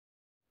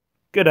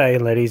Good day,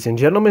 ladies and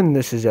gentlemen.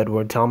 This is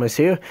Edward Thomas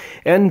here,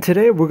 and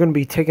today we're going to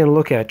be taking a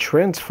look at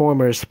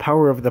Transformers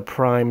Power of the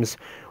Primes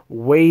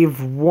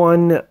Wave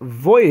 1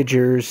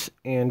 Voyagers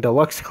and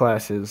Deluxe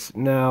classes.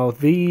 Now,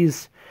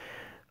 these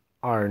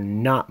are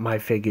not my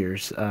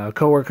figures. A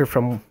coworker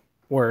from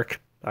work,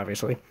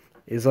 obviously,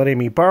 is letting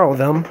me borrow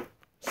them,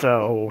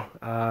 so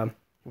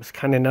he was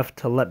kind enough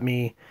to let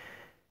me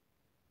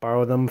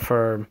borrow them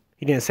for,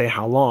 he didn't say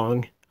how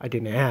long, I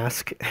didn't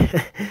ask.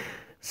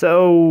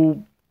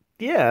 So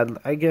yeah,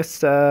 I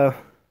guess general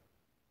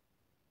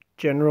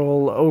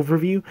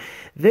overview.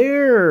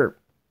 They're,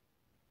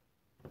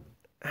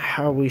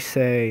 how we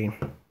say,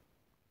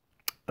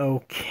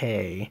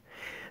 okay.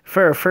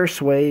 For a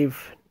first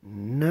wave,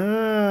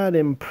 not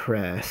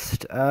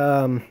impressed.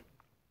 We'll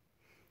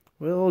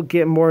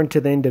get more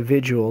into the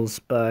individuals,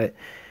 but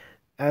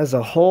as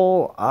a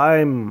whole,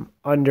 I'm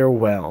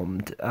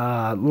underwhelmed.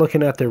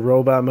 Looking at the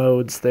robot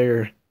modes,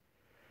 they're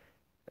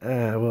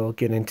we'll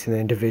get into the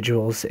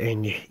individuals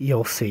and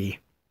you'll see.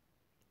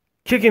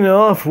 Kicking it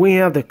off, we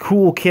have the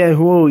cool cat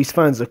who always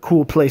finds a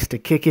cool place to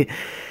kick it.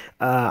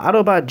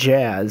 Autobot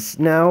Jazz.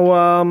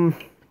 Now,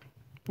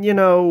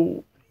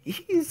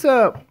 he's,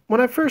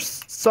 when I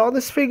first saw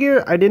this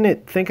figure, I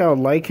didn't think I would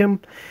like him.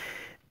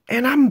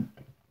 And I'm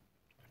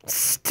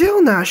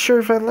still not sure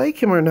if I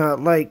like him or not.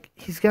 Like,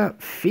 he's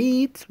got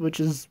feet, which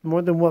is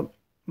more than what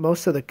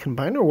most of the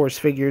Combiner Wars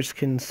figures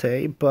can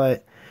say.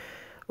 But,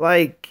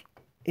 like,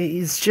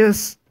 he's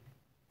just,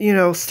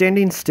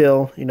 standing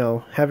still,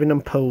 having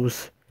him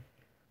pose,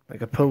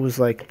 like a pose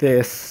like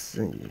this,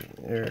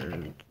 or,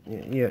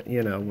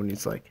 when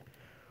he's like,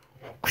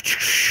 kind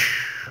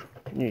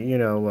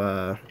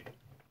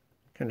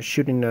of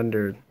shooting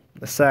under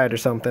the side or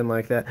something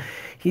like that.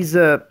 He's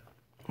not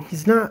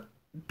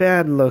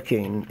bad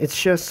looking.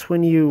 It's just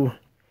when you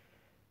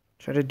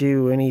try to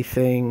do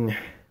anything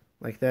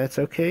like that's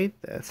okay.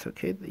 That's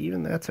okay.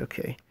 Even that's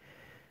okay.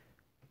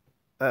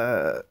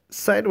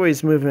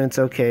 Sideways movement's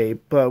okay,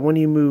 but when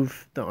you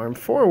move the arm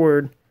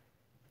forward,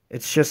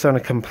 it's just on a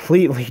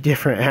completely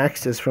different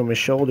axis from his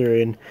shoulder,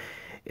 and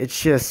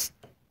it's just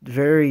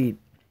very,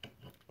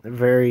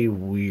 very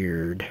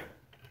weird.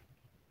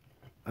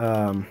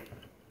 Not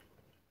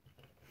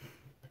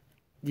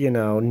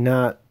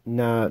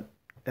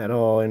at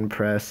all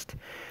impressed,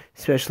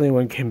 especially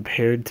when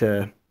compared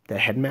to the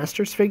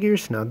Headmasters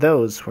figures. Now,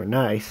 those were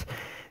nice.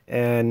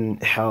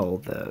 And hell,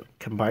 the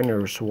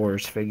Combiners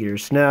Wars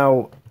figures.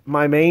 Now,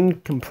 my main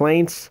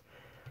complaints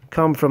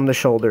come from the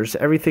shoulders.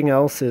 Everything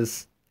else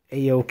is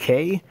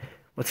a-okay.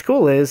 What's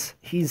cool is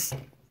he's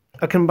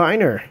a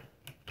combiner.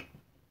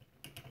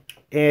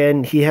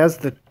 And he has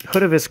the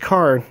hood of his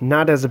car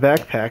not as a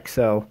backpack,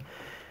 so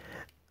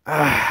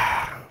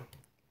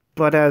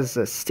but as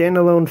a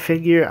standalone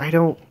figure, I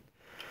don't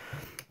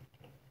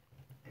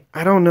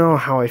know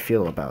how I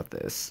feel about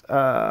this.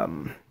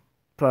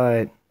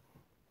 But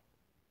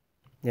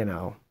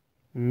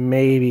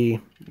maybe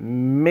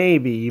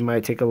you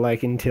might take a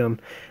liking to him.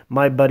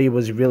 My buddy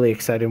was really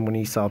excited when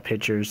he saw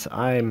pictures.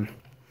 I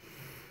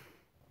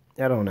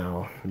don't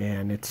know,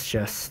 man. It's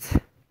just,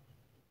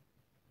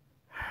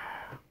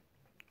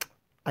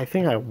 I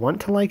think I want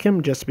to like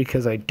him just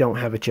because I don't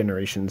have a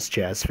Generations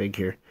Jazz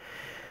figure.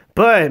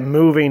 But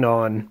moving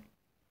on,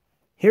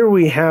 here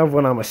we have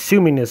what I'm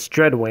assuming is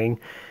Dreadwind.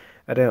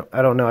 I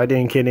don't know. I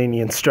didn't get any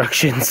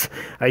instructions.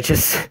 I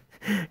just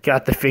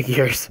got the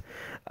figures.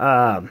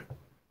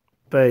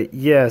 But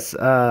yes,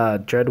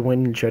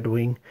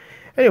 Dreadwind.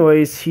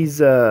 Anyways,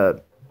 he's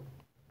a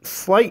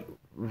slight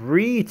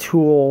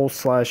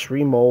retool /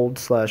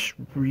 remold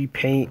 /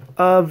 repaint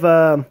of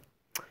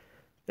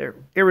their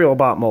aerial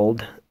bot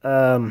mold.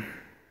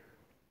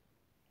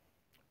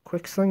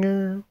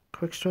 Quickslinger,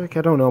 Quickstrike.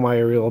 I don't know my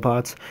aerial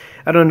bots.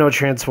 I don't know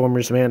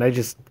Transformers, man. I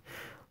just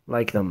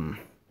like them,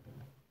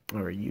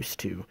 or used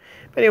to.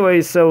 But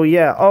anyways, so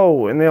yeah.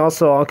 Oh, and they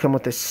also all come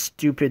with this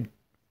stupid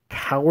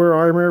power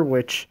armor,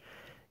 which,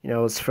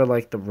 is for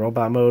like the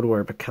robot mode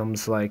where it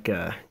becomes like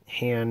a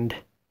hand.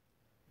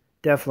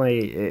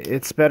 Definitely,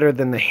 it's better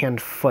than the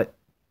hand-foot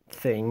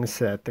things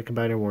that the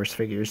Combiner Wars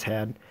figures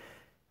had.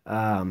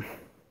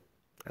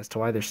 As to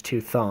why there's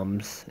two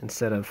thumbs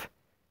instead of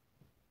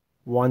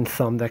one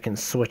thumb that can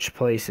switch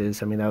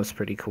places. I mean, that was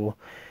pretty cool.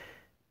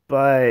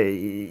 But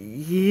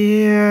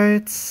yeah,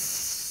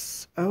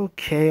 it's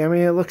okay. I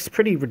mean, it looks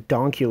pretty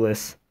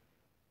redonkulous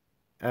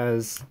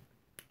as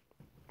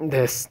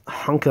this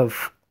hunk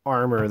of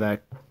armor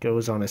that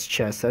goes on his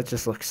chest. That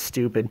just looks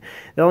stupid.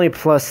 The only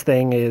plus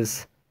thing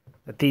is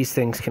that these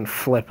things can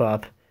flip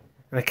up,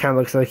 and it kind of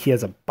looks like he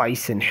has a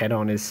bison head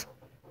on his.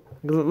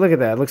 Look at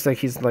that. It looks like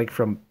he's like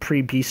from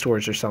pre-Beast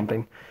Wars or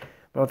something.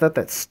 But without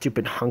that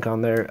stupid hunk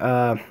on there,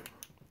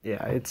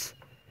 yeah, it's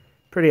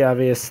pretty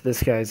obvious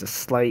this guy's a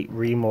slight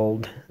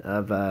remold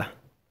of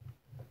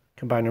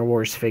Combiner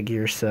Wars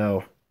figure,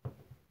 so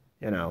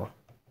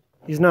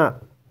he's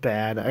not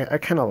bad. I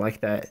kind of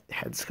like that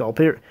head sculpt.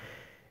 It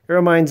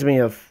reminds me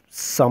of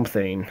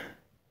something.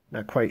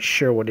 Not quite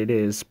sure what it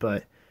is,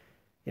 but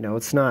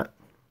it's not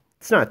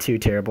too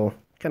terrible.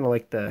 Kind of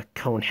like the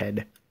cone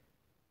head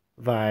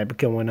vibe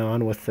going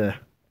on with the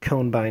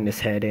cone behind his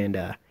head and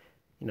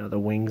the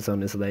wings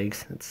on his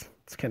legs. It's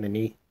kind of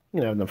neat. You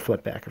can have them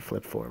flip back or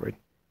flip forward.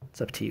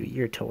 It's up to you.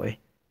 Your toy.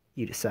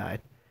 You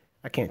decide.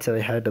 I can't tell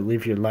you how to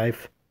live your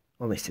life.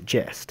 Only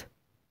suggest.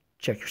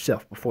 Check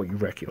yourself before you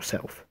wreck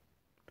yourself.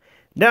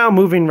 Now,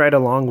 moving right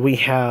along, we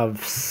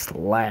have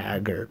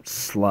Slag, or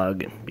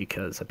Slug,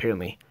 because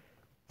apparently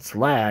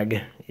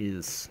slag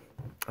is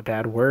a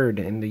bad word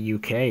in the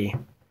UK.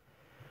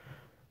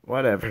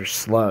 Whatever,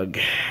 Slug.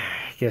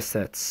 I guess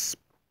that's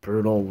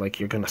brutal, like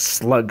you're gonna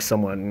slug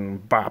someone,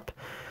 bop.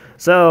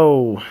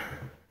 So,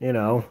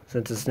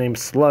 since his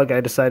name's Slug,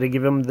 I decided to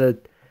give him the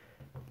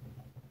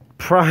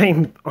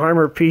prime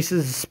armor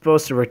pieces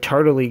supposed to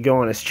retardedly go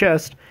on his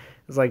chest.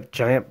 It's like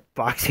giant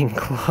boxing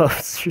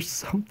gloves or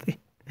something.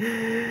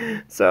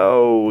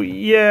 So,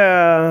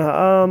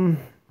 yeah,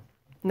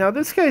 now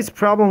this guy's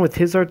problem with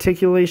his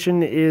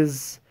articulation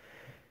is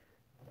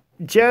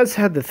Jazz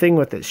had the thing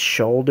with his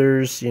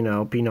shoulders,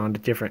 being on a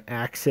different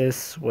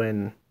axis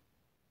when,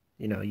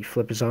 you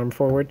flip his arm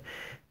forward.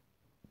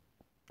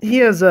 He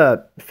has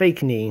a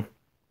fake knee.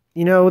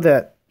 You know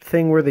that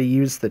thing where they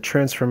use the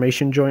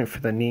transformation joint for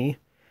the knee,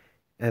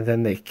 and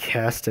then they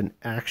cast an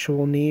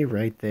actual knee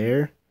right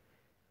there?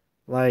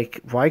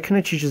 Like, why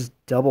couldn't you just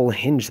double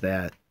hinge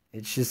that?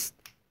 It's just,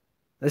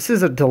 this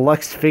is a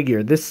deluxe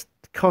figure. This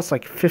costs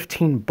like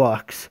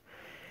 $15,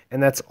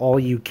 and that's all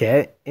you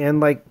get.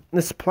 And like,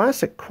 this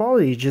plastic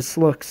quality just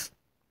looks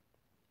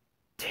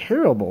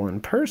terrible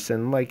in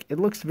person. Like, it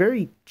looks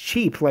very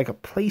cheap, like a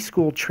play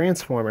school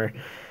transformer.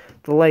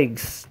 The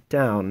legs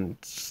down,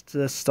 it's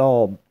just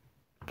all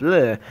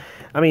bleh.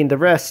 I mean, the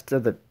rest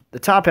of the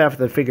top half of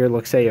the figure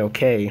looks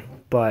a-okay,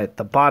 but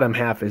the bottom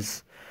half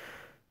is,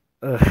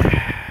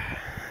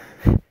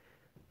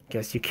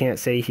 guess you can't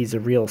say he's a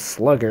real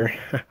slugger.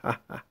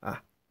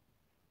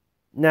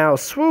 Now,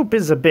 Swoop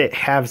is a bit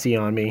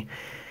halvesy on me.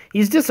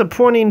 He's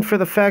disappointing for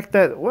the fact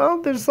that,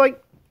 well, there's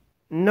like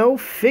no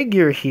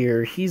figure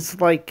here. He's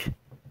like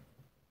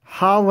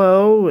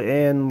hollow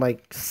and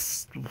like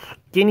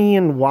skinny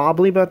and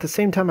wobbly, but at the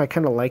same time I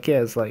kind of like it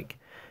as like,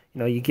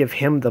 you give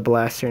him the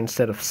blaster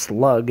instead of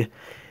Slug.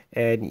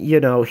 And,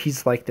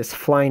 he's like this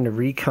flying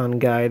recon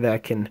guy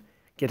that can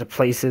get to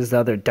places the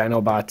other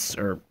Dinobots,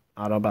 or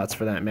Autobots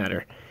for that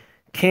matter,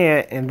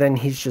 can't. And then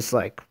he's just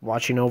like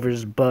watching over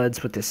his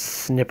buds with this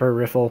snipper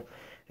rifle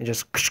and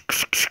just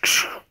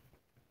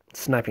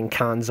sniping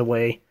cons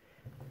away.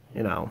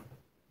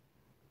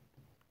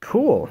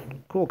 Cool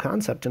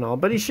concept and all,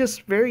 but he's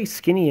just very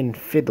skinny and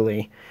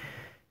fiddly.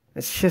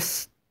 It's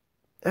just,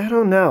 I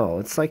don't know.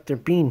 It's like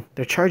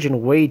they're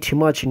charging way too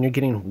much and you're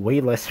getting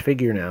way less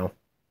figure now.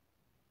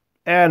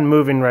 And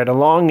moving right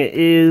along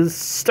is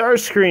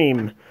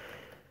Starscream.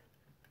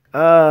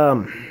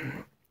 I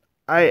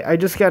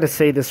just gotta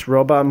say this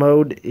robot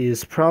mode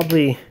is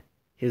probably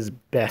his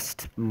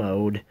best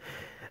mode.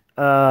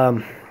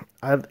 I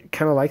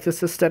kind of like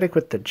this aesthetic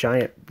with the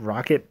giant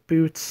rocket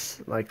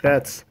boots. Like,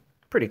 that's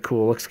pretty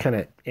cool. Looks kind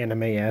of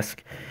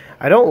anime-esque.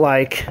 I don't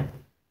like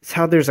is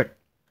how there's a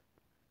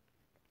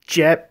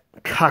jet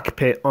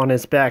cockpit on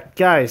his back.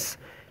 Guys,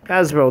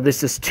 Hasbro,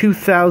 this is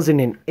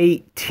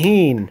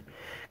 2018.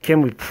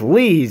 Can we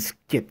please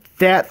get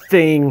that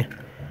thing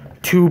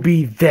to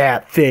be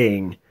that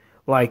thing?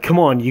 Like, come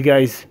on, you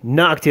guys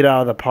knocked it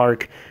out of the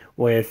park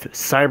with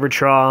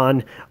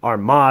Cybertron,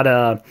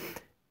 Armada,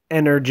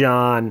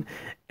 Energon,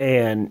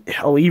 and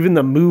hell, even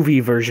the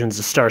movie versions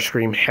of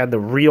Starscream had the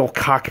real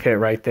cockpit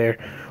right there.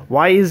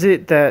 Why is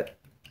it that,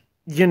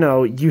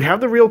 you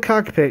have the real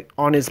cockpit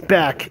on his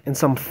back and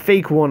some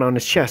fake one on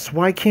his chest?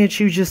 Why can't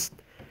you just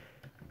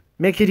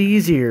make it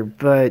easier?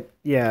 But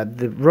yeah,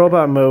 the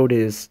robot mode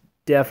is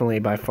definitely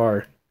by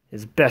far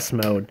his best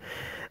mode.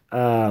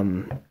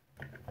 And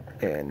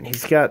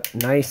he's got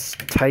nice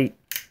tight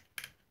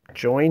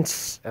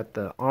joints at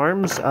the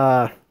arms.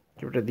 Get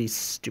rid of these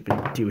stupid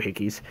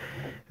doohickeys.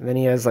 And then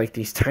he has like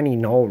these tiny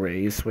null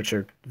rays, which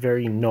are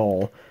very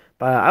null.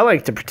 But I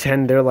like to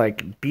pretend they're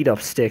like beat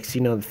up sticks,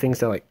 the things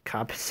that like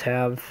cops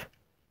have.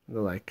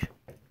 They're like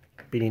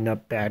beating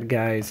up bad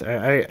guys.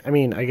 I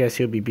mean, I guess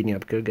he'll be beating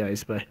up good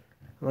guys, but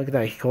look at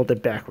that, he called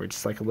it backwards.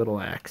 It's like a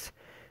little axe.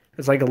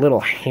 It's like a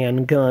little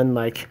handgun,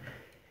 like,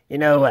 You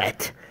know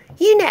what?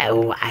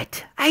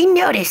 I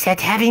noticed that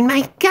having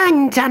my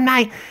guns on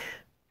my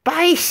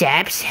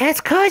biceps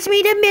has caused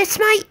me to miss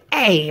my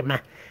aim.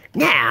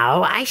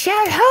 Now I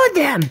shall hold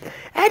them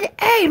and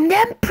aim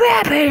them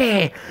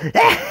properly.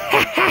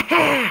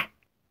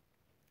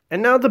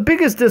 And now the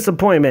biggest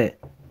disappointment,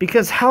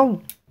 because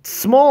how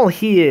small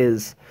he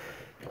is.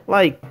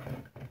 Like,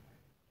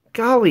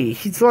 golly,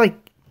 he's like,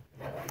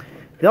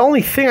 the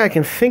only thing I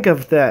can think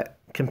of that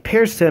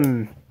compares to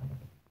him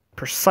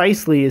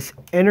precisely is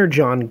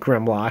Energon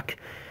Grimlock.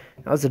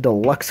 That was a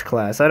deluxe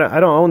class. I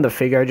don't own the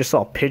figure. I just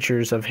saw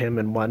pictures of him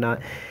and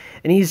whatnot.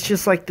 And he's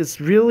just like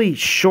this really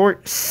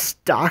short,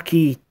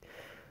 stocky,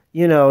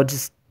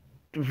 just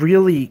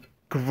really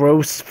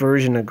gross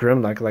version of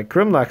Grimlock. Like,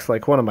 Grimlock's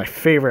like one of my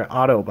favorite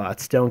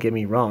Autobots, don't get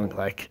me wrong.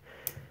 Like,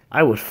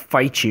 I would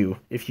fight you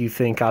if you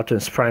think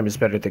Optimus Prime is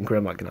better than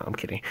Grimlock. No, I'm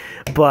kidding.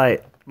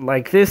 But,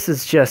 like, this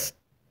is just...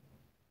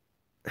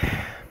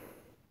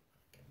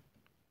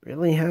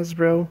 Really,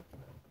 Hasbro?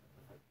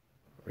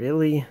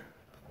 Really?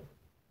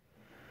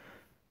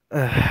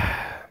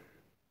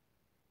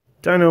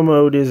 Dino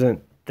mode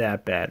isn't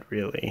that bad,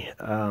 really.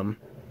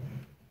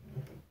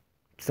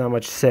 It's not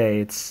much to say.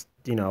 It's,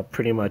 you know,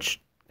 pretty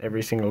much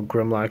every single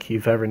Grimlock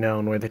you've ever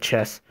known, where the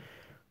chest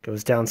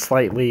goes down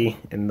slightly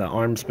and the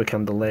arms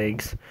become the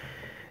legs.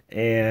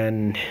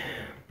 And,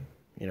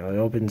 you know, it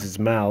opens his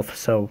mouth.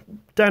 So,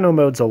 Dino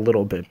mode's a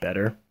little bit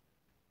better.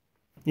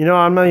 You know,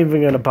 I'm not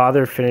even going to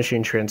bother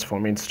finishing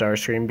transforming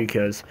Starscream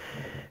because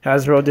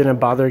Hasbro didn't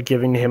bother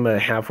giving him a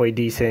halfway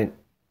decent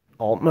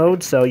alt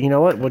mode. So, you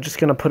know what? We're just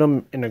going to put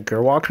him in a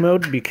Gurwalk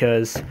mode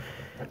because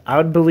I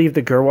would believe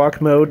the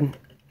Gurwalk mode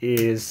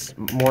is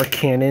more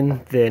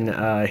canon than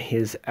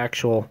his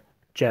actual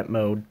jet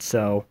mode.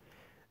 So,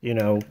 you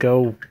know,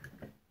 go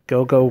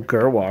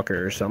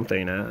Gurwalker or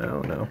something. I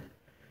don't know.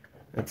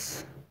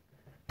 It's...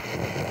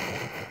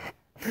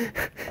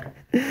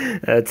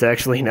 That's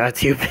actually not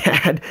too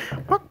bad.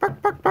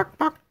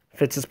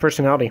 Fits his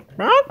personality.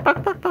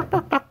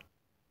 The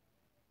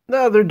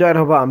other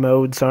Dinobot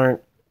modes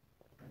aren't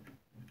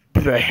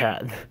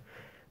bad.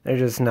 They're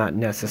just not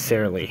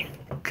necessarily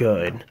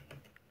good.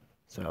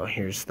 So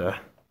here's the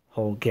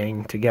whole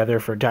gang together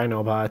for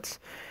Dinobots.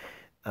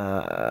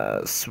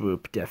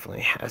 Swoop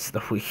definitely has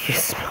the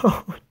weakest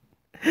mode.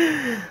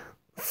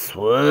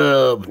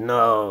 Swoop,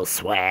 no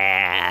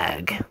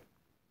swag.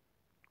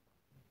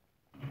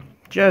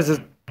 Jazz's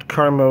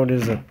car mode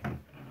is a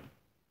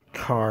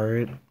car.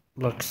 It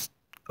looks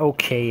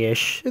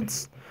okay-ish.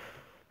 It's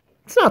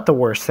not the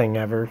worst thing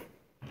ever.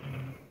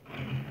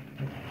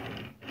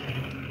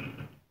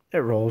 It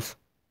rolls.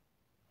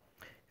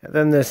 And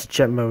then this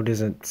jet mode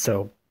isn't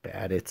so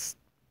bad. It's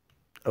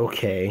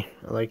okay.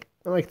 I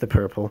like the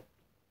purple.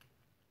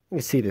 You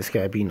can see this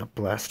guy being a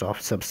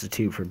blast-off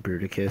substitute for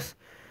Bruticus.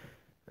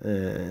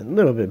 A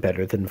little bit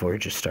better than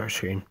Voyagers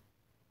Starscream.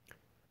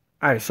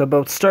 Alright, so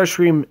both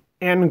Starscream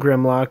and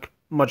Grimlock,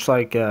 much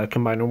like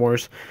Combiner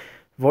Wars,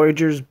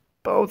 Voyagers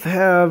both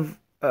have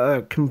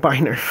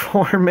Combiner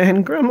form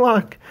and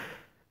Grimlock.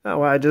 Oh,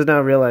 wow, I just now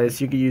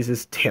realized you could use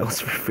his tails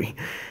for free.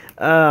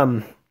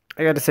 I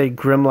gotta say,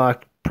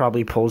 Grimlock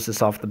probably pulls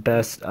this off the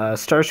best.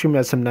 Starscream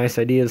has some nice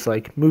ideas,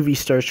 like movie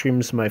Starscream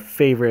is my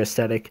favorite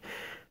aesthetic,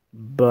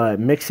 but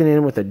mixing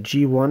in with a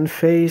G1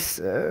 face,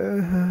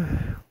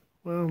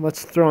 well,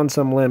 let's throw on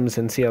some limbs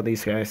and see how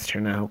these guys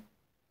turn out.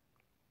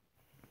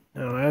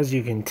 Now, as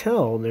you can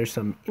tell, there's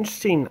some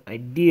interesting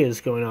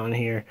ideas going on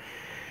here.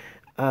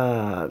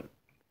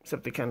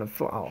 Except they kind of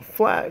fall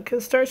flat,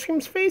 because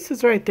Starscream's face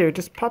is right there,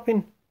 just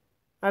popping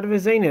out of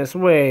his anus.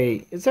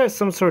 Wait, is that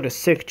some sort of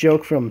sick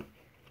joke from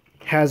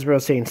Hasbro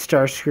saying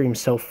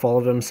Starscream's so full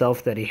of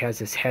himself that he has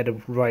his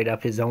head right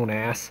up his own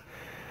ass?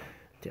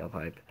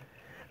 Tailpipe.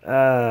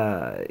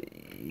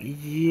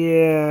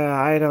 Yeah,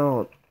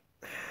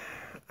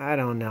 I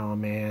don't know,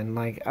 man.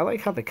 Like, I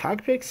like how the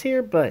cockpit's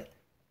here, but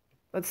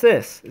what's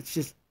this? It's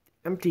just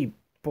empty,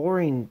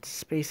 boring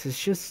space.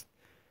 It's just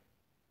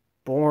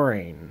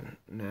boring.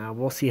 Now,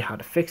 we'll see how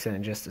to fix it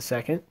in just a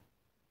second.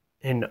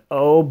 And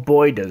oh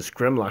boy, does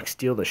Grimlock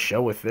steal the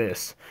show with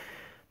this.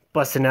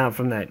 Busting out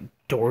from that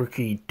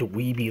dorky,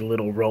 dweeby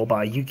little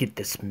robot, you get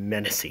this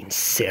menacing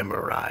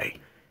samurai.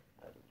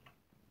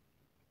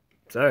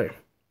 Sorry.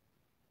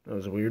 That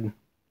was weird.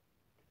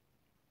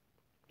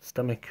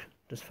 Stomach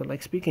just felt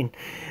like speaking.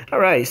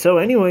 Alright, so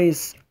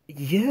anyways,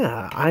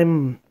 yeah,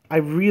 I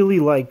really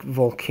like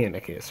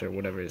Volcanicus, or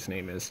whatever his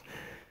name is.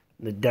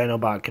 The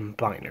Dinobot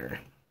Combiner.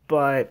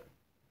 But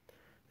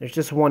there's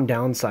just one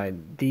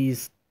downside.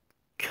 These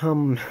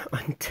come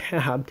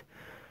untapped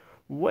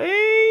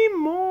way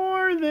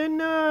more than,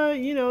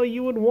 you know,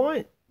 you would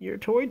want your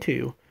toy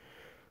to.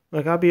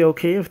 Like, I'd be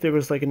okay if there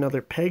was, like,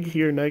 another peg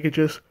here and I could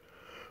just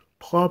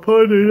plop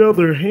on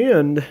another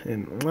hand.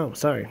 And, oh,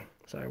 sorry.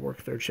 I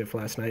worked third shift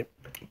last night.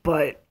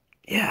 But,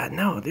 yeah,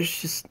 no, there's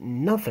just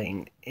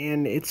nothing.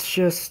 And it's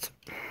just,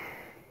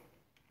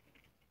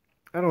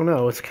 I don't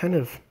know, it's kind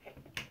of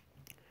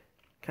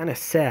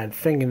sad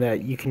thinking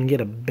that you can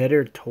get a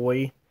better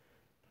toy,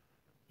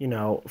 you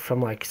know, from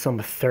like some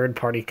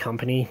third-party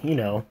company, you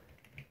know,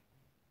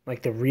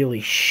 like the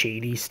really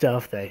shady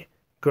stuff that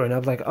growing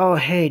up, like, oh,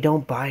 hey,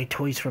 don't buy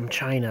toys from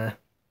China.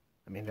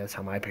 I mean, that's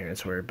how my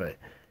parents were, but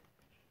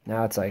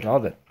now it's like all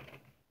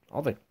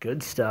the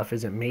good stuff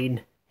isn't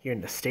made here in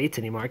the States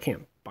anymore. I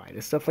can't buy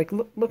this stuff. Like,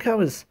 look how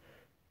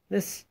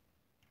this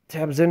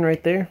tabs in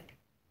right there.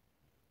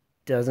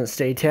 Doesn't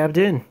stay tabbed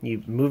in.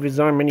 You move his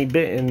arm any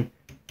bit and,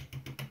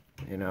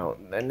 you know,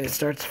 then it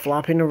starts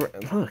flopping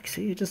around. Look,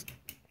 see, it just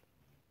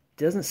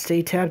doesn't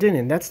stay tabbed in.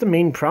 And that's the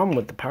main problem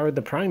with the Power of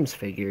the Primes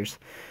figures.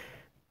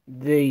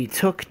 They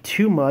took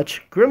too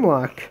much.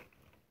 Grimlock,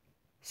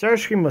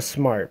 Starscream was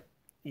smart.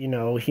 You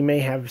know, he may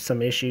have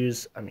some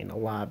issues, I mean a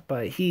lot,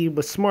 but he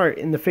was smart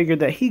in the figure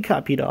that he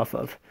copied off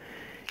of.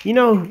 You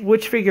know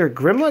which figure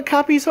Grimlock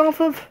copies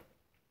off of?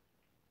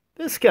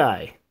 This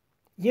guy.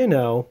 you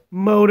know,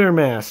 Motor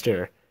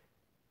Master.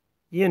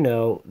 You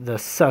know, the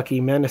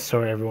sucky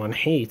Menasor everyone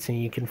hates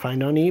and you can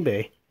find on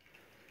eBay.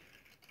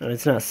 No,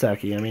 it's not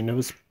sucky. I mean, it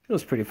was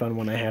pretty fun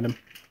when I had him.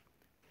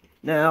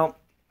 Now,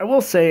 I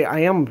will say I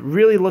am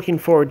really looking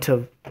forward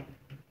to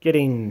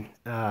getting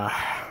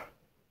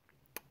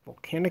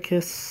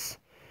Volcanicus,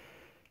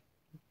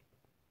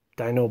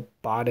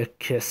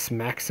 Dinoboticus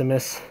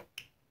Maximus.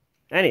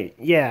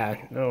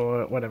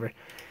 Whatever.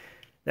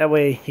 That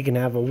way he can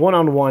have a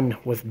one-on-one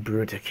with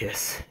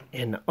Bruticus.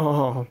 And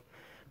all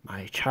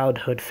my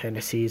childhood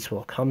fantasies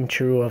will come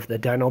true of the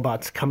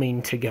Dinobots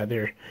coming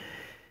together.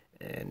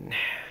 And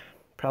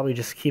probably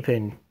just keep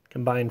in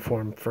combined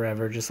form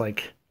forever, just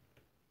like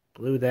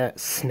glue that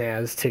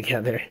snaz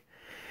together.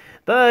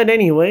 But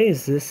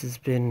anyways, this has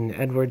been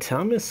Edward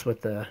Thomas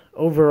with the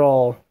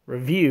overall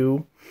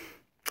review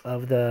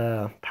of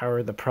the Power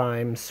of the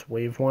Primes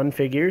Wave 1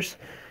 figures.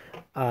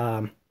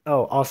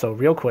 Also,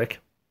 real quick,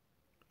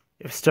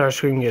 if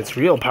Starscream gets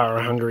real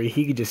power hungry,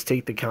 he could just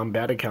take the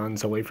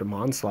Combaticons away from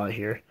Onslaught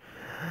here.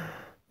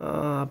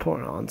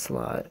 Poor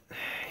Onslaught.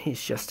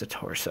 He's just a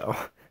torso.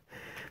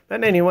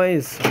 But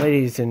anyways,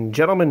 ladies and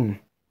gentlemen,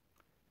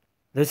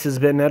 this has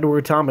been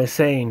Edward Thomas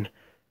saying,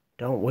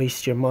 don't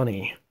waste your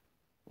money.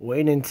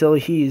 Wait until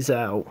he's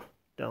out.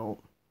 Don't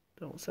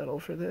settle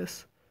for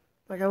this.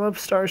 Like, I love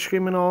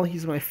Starscream and all.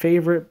 He's my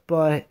favorite,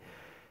 but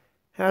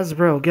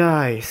Hasbro,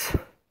 guys,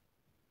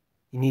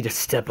 you need to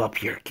step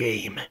up your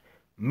game.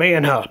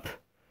 Man up.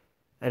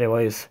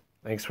 Anyways,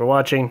 thanks for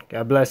watching.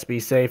 God bless, be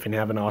safe, and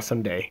have an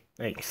awesome day.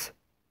 Thanks.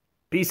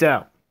 Peace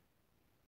out.